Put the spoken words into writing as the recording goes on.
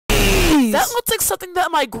Jeez. That looks like something that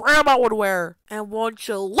my grandma would wear. And won't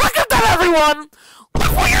you look at that, everyone?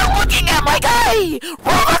 Look what you're looking at, my guy!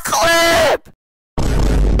 Roll the clip!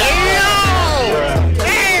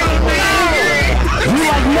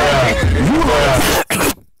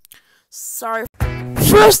 Sorry.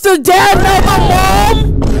 First the dad, now the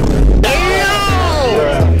mom!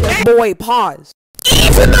 Boy, pause.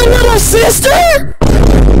 Even the little sister?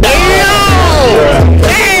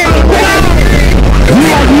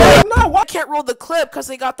 I can't roll the clip because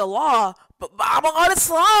they got the law, but I'm gonna let it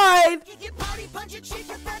slide.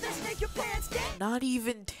 Not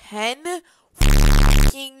even 10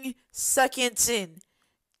 fucking seconds in.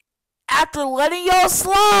 After letting y'all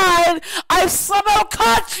slide, I've somehow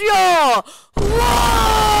caught y'all!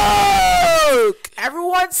 Look!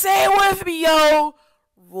 Everyone say it with me, yo!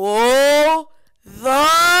 Roll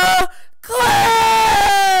the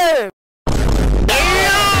clip!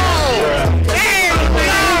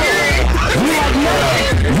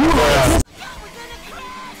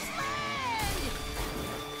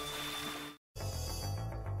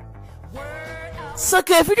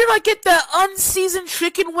 Sucker, if you do not get that unseasoned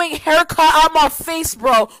chicken wing haircut out of my face,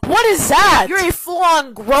 bro, what is that? You're a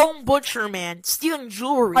full-on grown butcher, man, stealing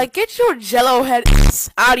jewelry. Like, get your jello head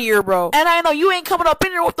out of here, bro. And I know you ain't coming up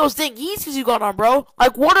in here with those dang Yeezys you got on, bro.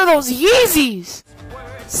 Like, what are those Yeezys?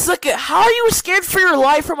 Sucker, how are you scared for your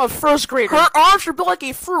life from a first grader? Her arms are built like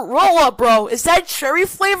a fruit roll-up, bro. Is that cherry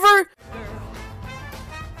flavor?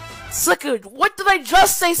 Sucker, what did I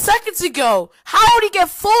just say seconds ago? How did he get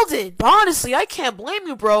folded? But honestly, I can't blame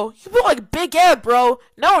you, bro. You look like Big Ed, bro.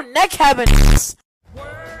 No neck cabinets.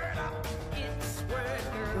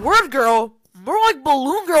 Word girl? More like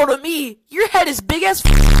balloon girl to me. Your head is big as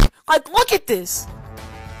f. Like, look at this.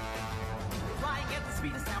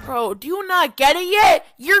 Bro, do you not get it yet?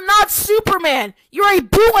 You're not Superman. You're a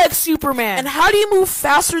bootleg Superman. And how do you move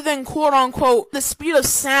faster than quote-unquote the speed of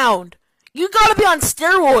sound? You gotta be on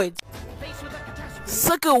steroids.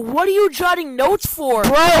 Sucker, what are you jotting notes for?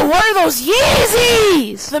 Bro, what are those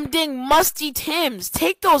Yeezys? Them dang musty Tims.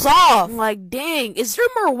 Take those off. Like, dang, is there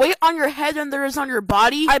more weight on your head than there is on your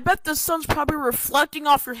body? I bet the sun's probably reflecting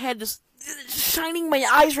off your head, just shining my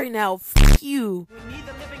eyes right now. F you.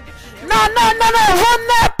 No, run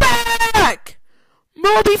that back!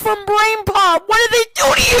 Moby from Brain Pop, what did they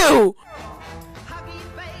do to you?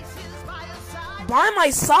 By my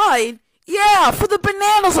side? Yeah, for the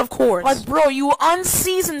bananas, of course. Like, bro, you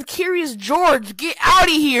unseasoned Curious George, get out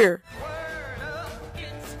of here.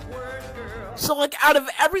 So, like, out of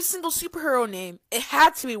every single superhero name, it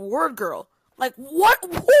had to be Word Girl. Like, what?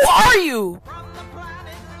 Who are you?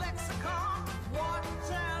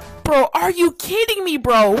 Bro, are you kidding me,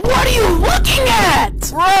 bro? What are you looking at?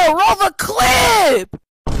 Bro, roll the clip.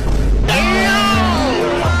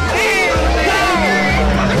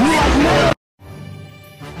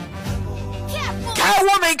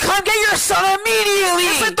 Catwoman, come get your son immediately!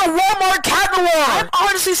 It's like the Walmart cat noir! I'm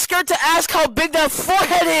honestly scared to ask how big that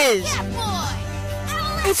forehead is! Yeah,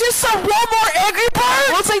 boy! Is this some Walmart Angry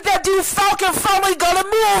Bird? Looks like that dude Falcon finally got a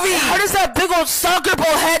movie! How does that big old soccer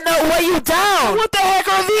ball head not weigh you down? What the heck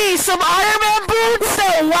are these? Some Iron Man boots? What's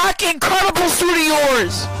that whack incredible suit of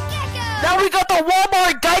yours? Now we got the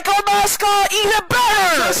Walmart Geico mascot, even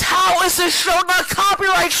better! Just how is this show not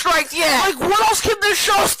copyright strike yet? Like, what else can this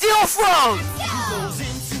show steal from?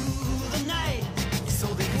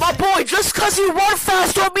 My boy, just cause you run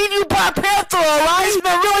fast don't mean you Black Panther, alright? This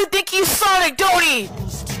man really think he's Sonic, don't he?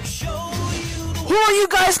 Who are you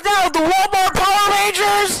guys now, the Walmart Power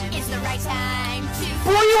Rangers? It's the right time to...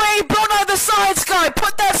 Boy, you ain't built on the science guy,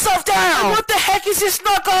 put that stuff down! What the heck is this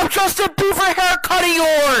knockoff Justin Bieber haircut of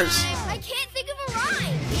yours? I can't think of a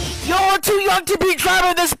rhyme. You're too young to be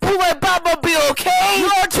driving this bootleg Batmobile, okay?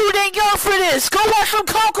 You're too dang young for this. Go watch some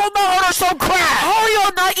Coco Melon or some crap. How are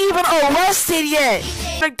you not even arrested yet?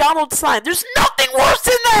 McDonald's sign. There's nothing worse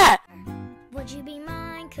than that. Would you be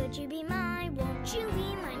mine? Could you be mine? Won't you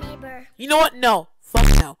be my neighbor? You know what? No. Fuck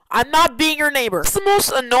no. I'm not being your neighbor. It's the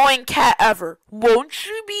most annoying cat ever. Won't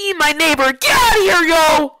you be my neighbor? Get out of here,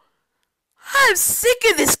 yo! I'm sick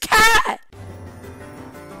of this cat.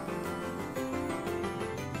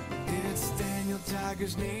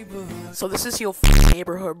 So this is your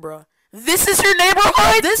neighborhood, bro. This is your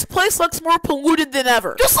neighborhood? This place looks more polluted than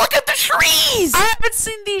ever. Just look at the trees! I haven't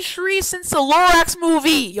seen these trees since the Lorax movie.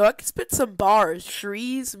 Yo, I can spit some bars.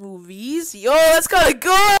 Trees, movies. Yo, that's kinda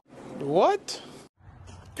good. What?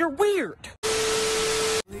 You're weird.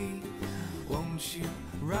 Won't you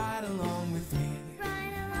ride along with me?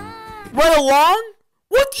 Ride along?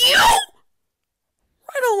 With you?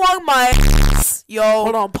 Ride along my ass. Yo,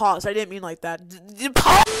 hold on, pause. I didn't mean like that.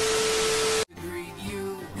 Pause. Greet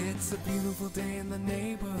you, it's It's a beautiful day in the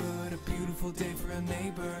neighborhood, a beautiful day for a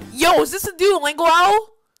neighbor. Yo, is this a Duolingo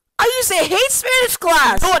owl? I used to hate Spanish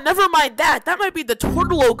class! Oh, never mind that. That might be the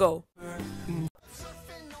Twitter logo.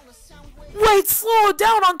 Wait, slow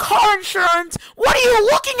down on car insurance! What are you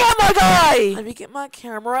looking at, my guy? Let me get my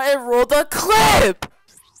camera and roll the clip!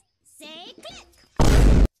 Say click.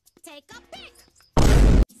 Take a pic.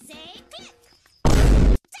 Say click.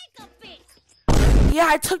 Take a pic. Yeah,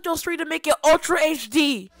 I took those three to make it Ultra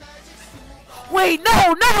HD. Wait, no!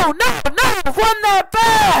 Run that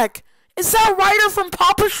back! Is that Ryder from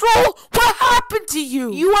Paw Patrol? What happened to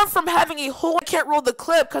you? You went from having a whole I can't roll the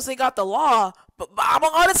clip because they got the law, but I'm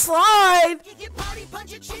gonna let it slide.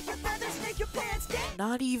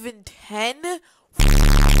 Not even 10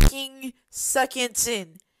 fucking seconds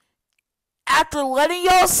in. After letting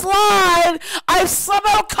y'all slide, I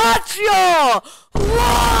somehow caught y'all!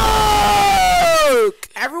 Look!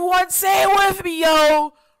 Everyone say it with me,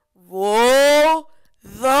 yo! Roll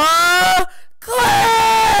the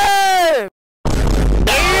clip!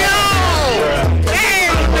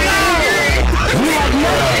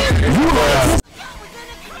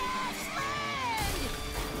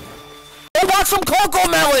 Go watch some Coco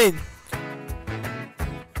Melon!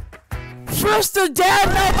 First the dad,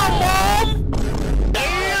 now the mom!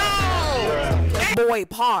 Boy,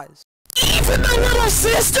 pause. Even the little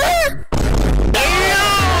sister?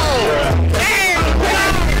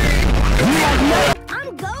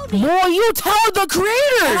 I'm goaded. Boy, you tell the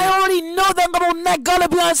creator! And I already know that little neck gotta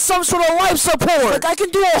be on some sort of life support. Like I can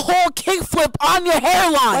do a whole kickflip on your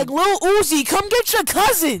hairline. Like Lil Uzi, come get your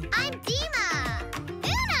cousin. I'm Dima.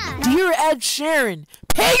 Una. Dear Ed Sheeran,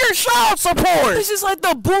 pay your child support! This is like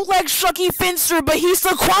the bootleg Shucky Finster, but he's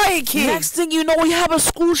the quiet kid. Next thing you know, we have a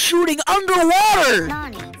school shooting underwater.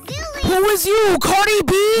 Nani. Silly. Who is you, Cardi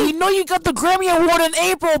B? We know you got the Grammy Award in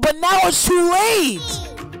April, but now it's too late.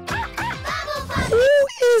 Who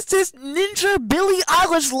is this ninja Billie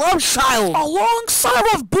Eilish love child? Alongside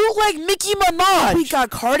with bootleg Nicki Minaj. We got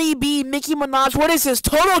Cardi B, Nicki Minaj. What is this,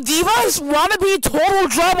 Total Divas? Wanna be Total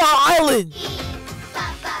Drama Island.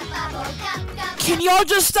 Can y'all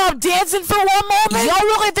just stop dancing for one moment? Y'all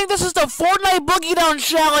really think this is the Fortnite Boogie Down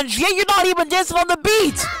Challenge? Yeah, you're not even dancing on the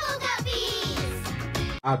beat.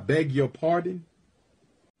 I beg your pardon?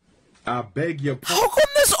 I beg your pardon? How come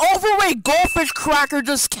this overweight goldfish cracker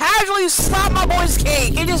just casually slapped my boy's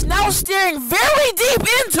cake and is now staring very deep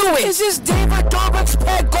into it? Is this David Dobrik's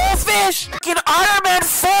pet goldfish? Fucking Iron Man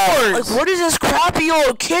 4! Like, what is this crappy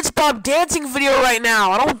old Kids Pop dancing video right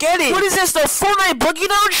now? I don't get it. What is this, the Fortnite Boogie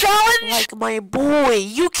Down Challenge? Like, my boy,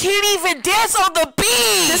 you can't even dance on the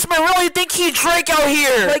beat! This man really think he Drake out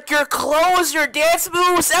here. Like, your clothes, your dance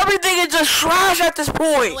moves, everything is just trash at this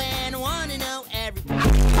point.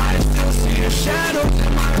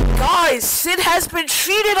 Guys, Sid has been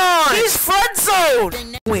cheated on! He's friend zoned!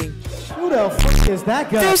 Who the fuck is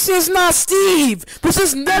that guy? This is not Steve! This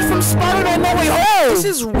is Ned from Spider-Man No Way Home! This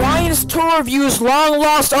is Ryan's tour review's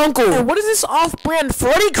long-lost uncle! And what is this off-brand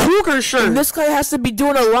Freddy Krueger shirt? And this guy has to be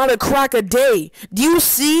doing a lot of crack a day. Do you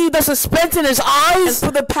see the suspense in his eyes?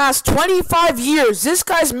 And for the past 25 years, this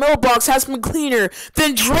guy's mailbox has been cleaner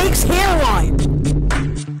than Drake's hairline!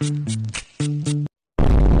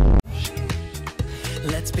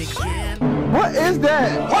 Let's begin. What is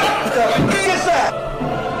that? What the fuck is that?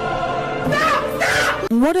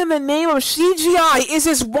 What in the name of CGI is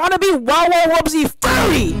this wannabe Wow Wow Wubsy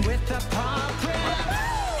furry?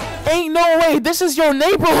 Ain't no way, this is your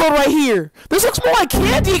neighborhood right here. This looks more like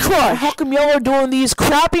Candy Crush. How come y'all are doing these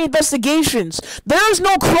crappy investigations? There's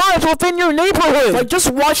no crimes within your neighborhood. Like,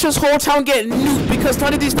 just watch this whole town get nuked because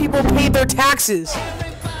none of these people paid their taxes.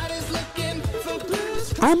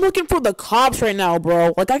 I'm looking for the cops right now,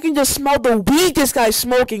 bro. Like, I can just smell the weed this guy's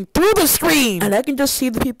smoking through the screen. And I can just see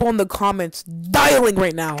the people in the comments dialing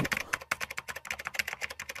right now.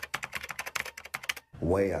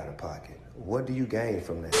 Way out of pocket. What do you gain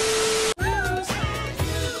from that?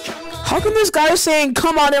 How come this guy is saying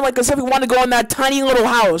come on in like as if he wanted to go in that tiny little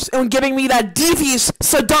house and giving me that devious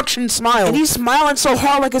seduction smile? And he's smiling so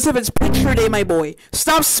hard like as if it's picture day, my boy.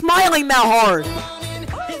 Stop smiling that hard.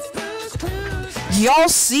 Y'all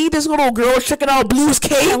see this little girl checking out Blue's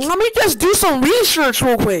cake? And let me just do some research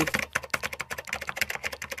real quick.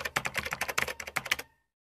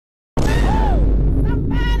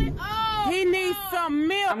 He needs some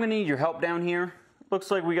milk. I'm gonna need your help down here.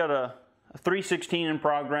 Looks like we got a 316 in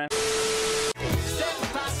progress.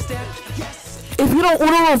 If you don't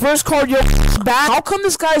order a reverse card, you're back. How come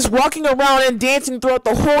this guy's walking around and dancing throughout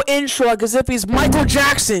the whole intro like as if he's Michael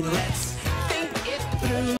Jackson?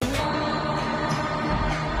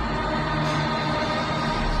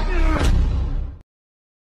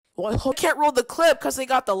 Well, I can't roll the clip because they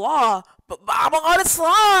got the law, but I'm gonna let it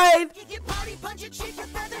slide.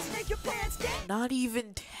 Not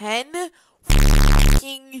even 10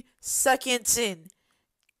 fucking seconds in.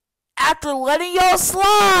 After letting y'all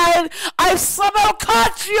slide, I've somehow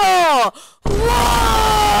caught y'all!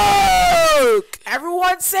 Look!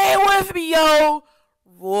 Everyone say it with me, yo!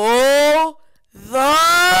 Roll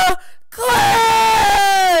the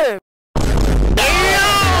clip!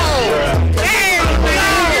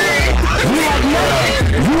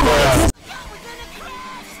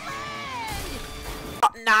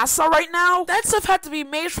 NASA right now? That stuff had to be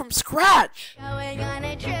made from scratch. Going on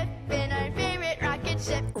a trip in our favorite rocket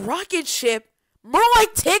ship. Rocket ship? More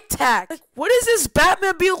like Tic Tac. Like, what is this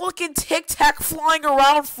Batman be looking Tic Tac flying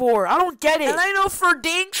around for? I don't get it. And I know for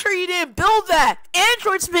dang sure you didn't build that.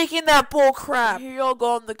 Android's making that bull crap. Here y'all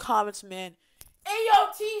go in the comments, man. Hey yo,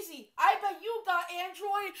 TZ, I bet you got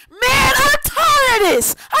Android. Man, I'm tired of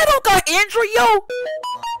this. I don't got Android, yo.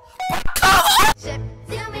 Come on. Ship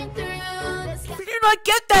zooming through the sky. Did you not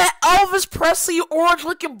get that Elvis Presley orange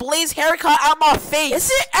looking blaze haircut out my face?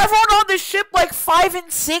 Isn't everyone on the ship like 5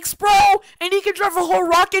 and 6, bro? And you can drive a whole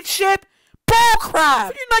rocket ship? Bull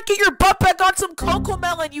crap! Did you not get your butt back on some Coco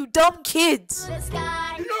Melon, you dumb kids? The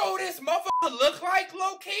sky. You know who this motherfucker look like,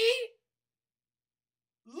 low-key?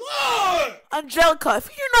 Look! Angelica, if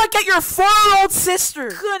you do not get your 4-year-old sister,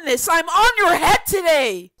 goodness, I'm on your head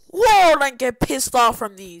today. Lord, I get pissed off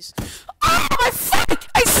from these. Oh, my fuck!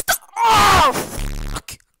 Oh,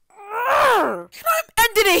 fuck! I'm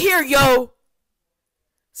ending it here, yo.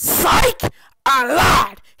 Psych! I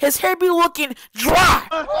lied. His hair be looking dry.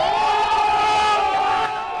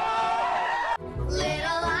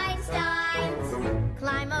 Little Einsteins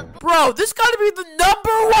climb up. Bro, this gotta be the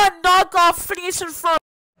 #1 knockoff Phineas and Ferb.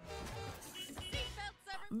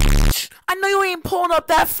 Bitch, I know you ain't pulling up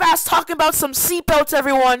that fast talking about some seatbelts,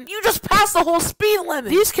 everyone. You just passed the whole speed limit.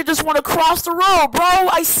 These kids just want to cross the road, bro.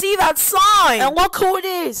 I see that sign. And look who it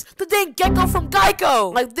is. The dang gecko from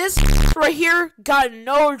Geico. Like this right here got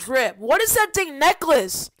no drip. What is that dang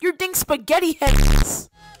necklace? Your dang spaghetti heads.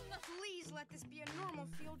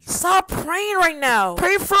 Stop praying right now.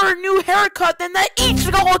 Pray for a new haircut, then that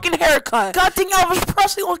Ichigo looking haircut. Goddamn Elvis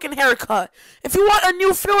Presley looking haircut. If you want a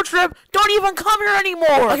new field trip, don't even come here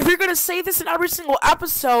anymore. Like if you're gonna say this in every single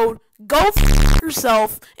episode, go f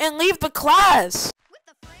yourself and leave the class.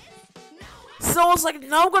 So it's like,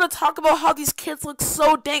 now I'm gonna talk about how these kids look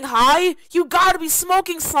so dang high. You gotta be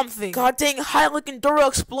smoking something. God dang high looking Dora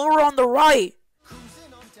Explorer on the right.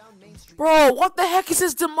 Bro, what the heck is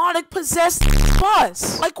this demonic possessed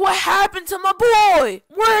bus? Like, what happened to my boy?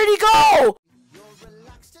 Where'd he go?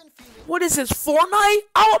 What is this, Fortnite?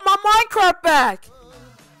 I want my Minecraft back.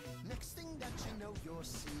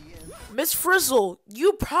 Miss Frizzle,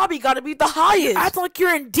 you probably gotta be the highest. Act like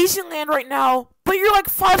you're in Disneyland right now, but you're like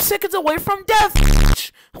 5 seconds away from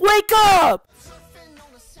death. Wake up.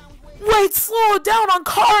 Wait, slow down on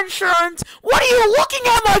car insurance! What are you looking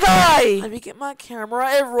at, my guy? Let me get my camera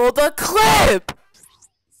and roll the clip!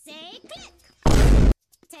 Say click.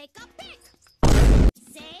 Take a pic.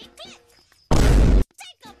 Say click.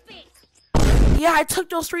 Take a pic. Yeah, I took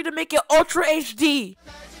those 3 to make it Ultra HD.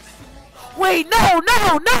 Wait, no!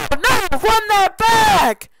 Run that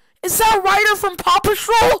back! Is that Ryder from Paw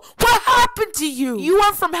Patrol? What happened to you? You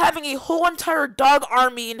went from having a whole entire dog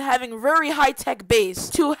army and having very high-tech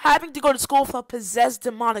base to having to go to school with a possessed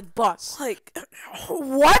demonic bus. Like,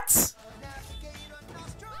 what?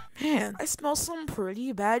 Man, I smell some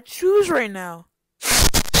pretty bad shoes right now.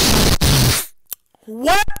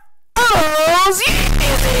 What are those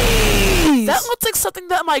Yeezys? That looks like something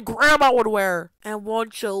that my grandma would wear. And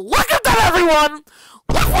won't you look at that, everyone?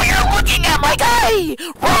 Look what you're looking at, my guy!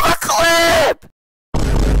 Roll the clip!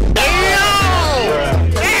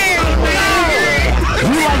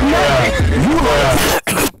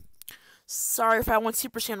 Sorry if I went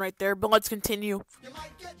Super Saiyan right there, but let's continue.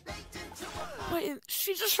 Wait,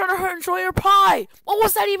 she just trying to enjoy her pie. What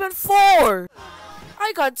was that even for?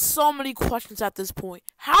 I got so many questions at this point.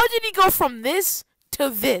 How did he go from this to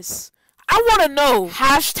this? I want to know.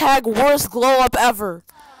 Hashtag worst glow up ever.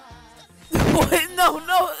 Wait, no.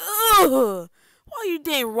 Ugh. Why are you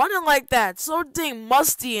dang running like that? So dang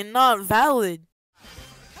musty and not valid.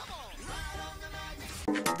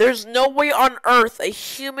 There's no way on earth a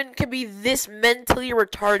human can be this mentally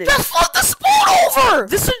retarded. Just let the spoon over!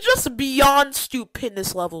 This is just beyond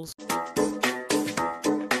stupidness levels.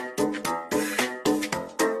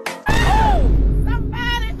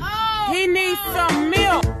 He needs some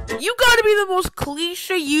milk. You gotta be the most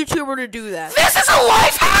cliche YouTuber to do that. This is a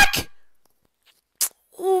life hack!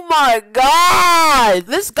 Oh my god!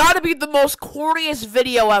 This gotta be the most corniest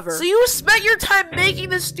video ever. So you spent your time making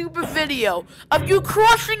this stupid video of you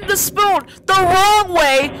crushing the spoon the wrong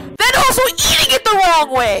way, then also eating it the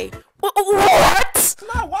wrong way! What? I'm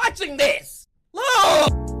not watching this! Look!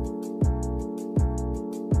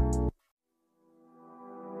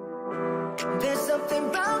 There's something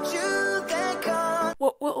about you that comes.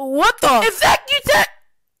 What the? In fact, you said.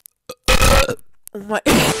 Oh my.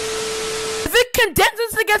 If it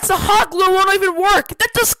condenses against the hot glue, it won't even work. That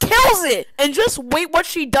just kills it. And just wait what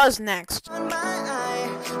she does next. On my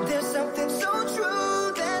eye, there's something so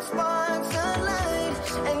true that sparks a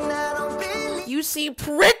light, and I don't believe. You seem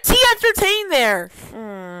pretty entertained there.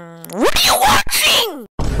 What are you watching?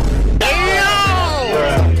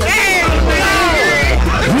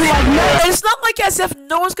 It's not like as if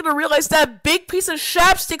no one's gonna realize that big piece of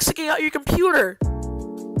chapstick sticking out your computer.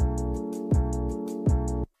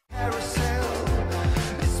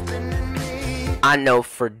 I know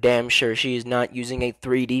for damn sure she is not using a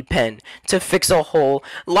 3D pen to fix a hole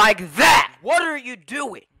like that! What are you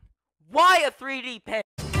doing? Why a 3D pen?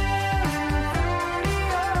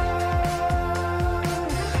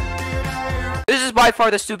 This is by far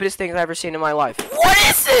the stupidest thing I've ever seen in my life. What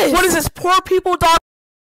is this? What is this? Poor people dog.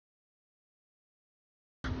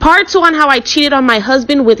 Part 2 on how I cheated on my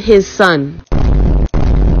husband with his son.